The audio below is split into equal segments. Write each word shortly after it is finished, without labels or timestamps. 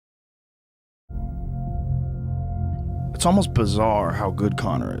It's almost bizarre how good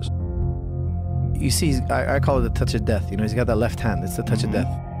Conor is. You see, I call it the touch of death. You know, he's got that left hand. It's the touch of death.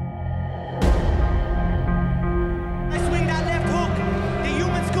 I swing that left hook. The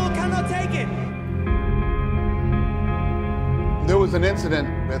human skull cannot take it. There was an incident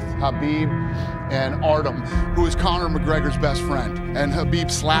with Khabib and Artem, who is Conor McGregor's best friend, and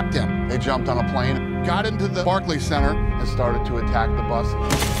Khabib slapped him. They jumped on a plane, got into the Barclays Center, and started to attack the bus.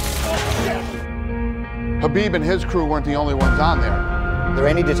 Khabib and his crew weren't the only ones on there. Are there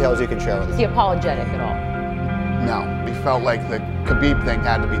any details you can share with us? Is he apologetic at all? No, he felt like the Khabib thing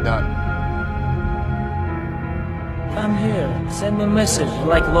had to be done. I'm here. Send me a message,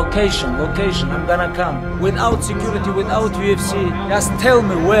 like location, I'm gonna come. Without security, without UFC, just tell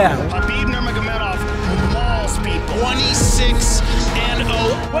me where. Khabib Nurmagomedov mauls people.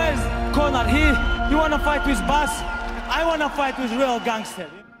 26-0. Where's Conor? You wanna fight with boss? I wanna fight with real gangster.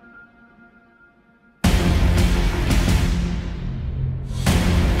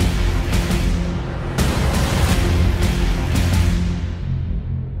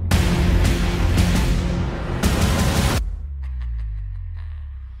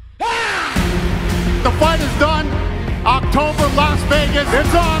 The fight is done. October, Las Vegas.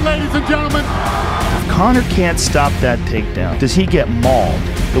 It's on, ladies and gentlemen. If Conor can't stop that takedown, does he get mauled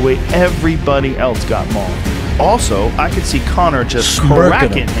the way everybody else got mauled? Also, I could see Conor just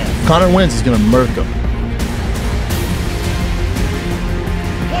cracking him. Conor wins, he's gonna murder him.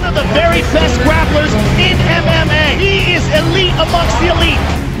 One of the very best grapplers in MMA. He is elite amongst the elite.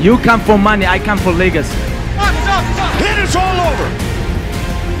 You come for money, I come for legacy. Hit is all over.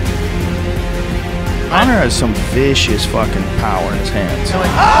 Conor has some vicious fucking power in his hands.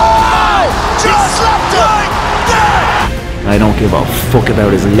 Oh! Just slapped him! I don't give a fuck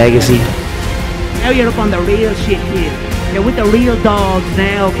about his legacy. Now you're up on the real shit here. You're with the real dogs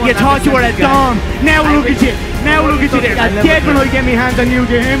now. You thought you were a dom. Now look at you. Now look at you there. I'm dead when I get my hands on you,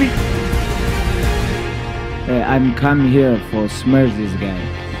 do you hear me? I'm come here for smash this guy.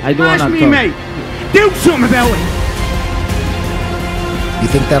 I don't Smash wanna me, talk. mate. Do something about it. You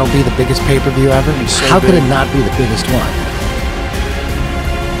think that'll be the biggest pay-per-view ever? So How could big. it not be the biggest one?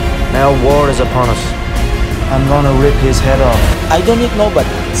 Now war is upon us. I'm gonna rip his head off. I don't need nobody.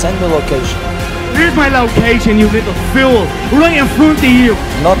 Send me location. Here's my location, you little fool. Right in front of you.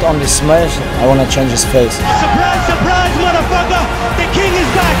 Not only smash, I wanna change his face. Surprise, surprise, motherfucker! The king is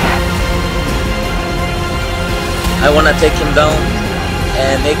back! I wanna take him down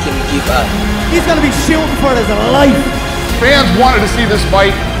and make him give up. He's gonna be shooting for his life. Fans wanted to see this fight.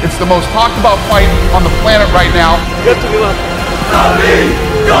 It's the most talked about fight on the planet right now. You have to give up.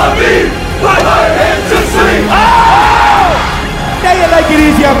 Khabib! Put my hands to sleep! Now you like it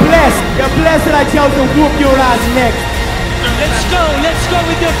is, you're blessed. You're blessed that I chose to whoop your ass next. Let's go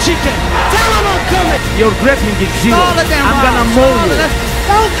with your chicken. Tell him I'm coming. Your grappling is zero. All of them I'm gonna rounds. mow All you. of them.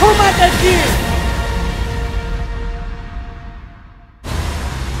 Don't come at the gear.